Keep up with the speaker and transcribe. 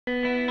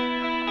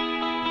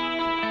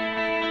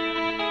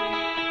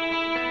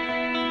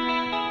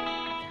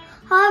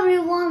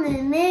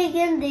is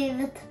Megan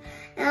David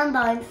and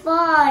I'm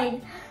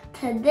 5.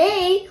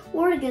 Today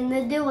we're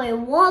gonna do a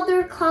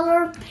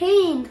watercolor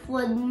paint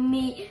with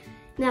me.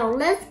 Now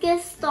let's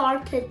get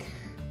started.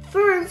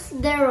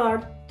 First, there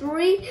are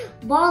 3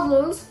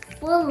 bottles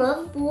full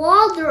of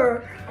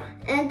water,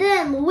 and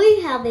then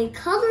we have a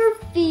color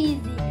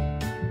feed.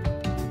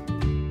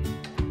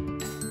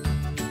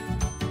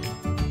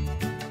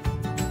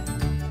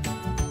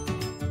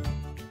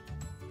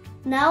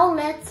 Now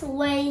let's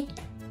wait.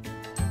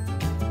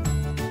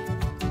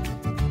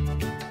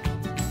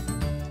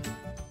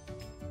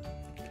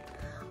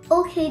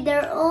 Okay,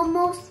 they're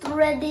almost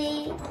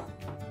ready.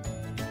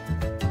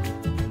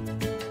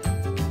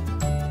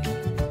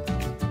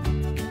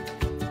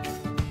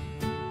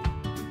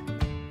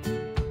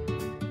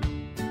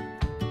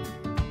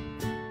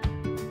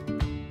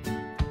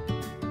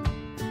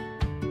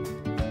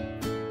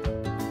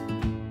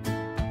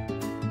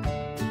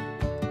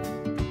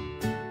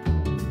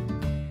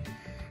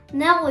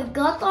 Now we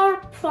got our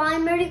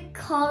primary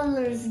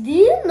colors. Do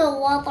you know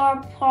what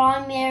are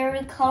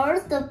primary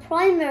colors? The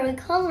primary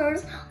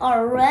colors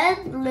are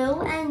red, blue,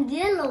 and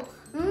yellow.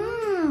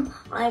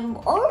 I'm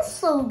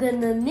also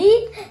gonna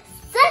need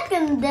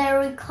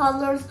secondary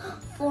colors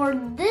for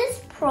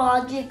this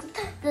project.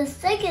 The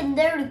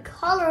secondary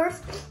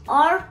colors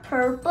are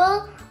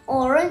purple,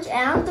 orange,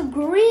 and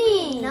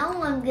green.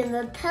 Now I'm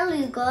gonna tell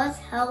you guys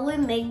how we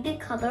make the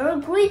color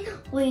green.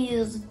 We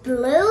use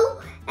blue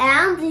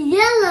and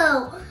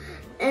yellow.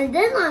 And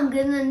then I'm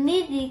gonna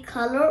need the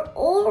color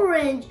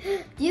orange.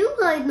 Do you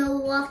guys know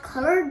what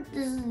color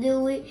do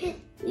we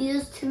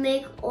use to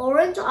make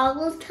orange? I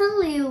will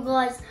tell you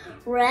guys.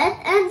 Red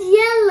and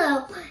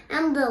yellow.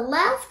 And the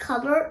last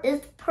color is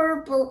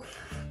purple.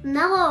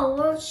 Now I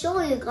will show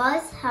you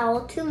guys how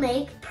to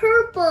make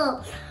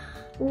purple,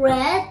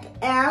 red,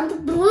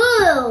 and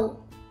blue.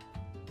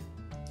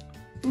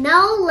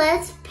 Now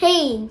let's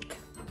paint.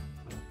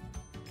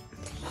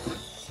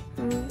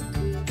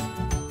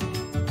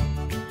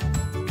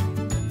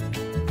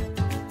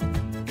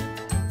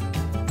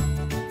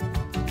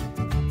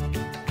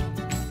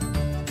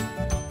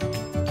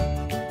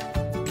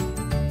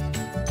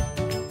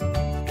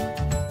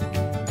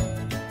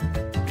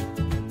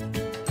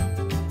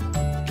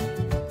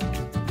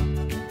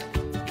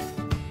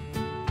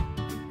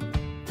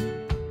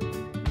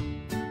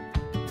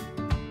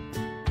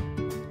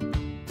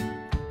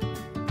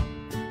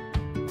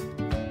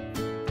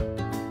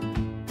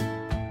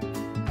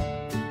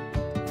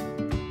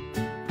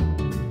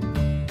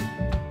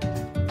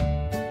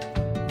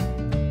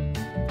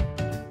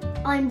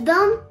 I'm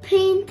done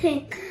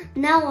painting.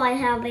 Now I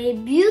have a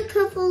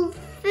beautiful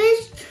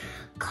fish,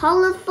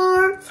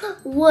 colorful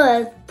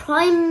with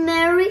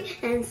primary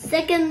and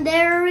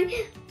secondary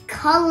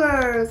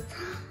colors.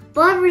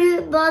 Bye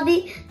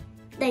everybody,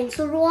 thanks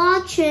for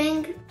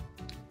watching.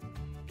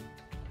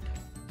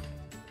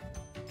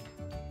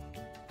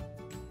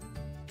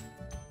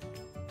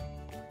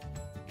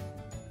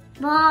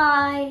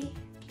 Bye.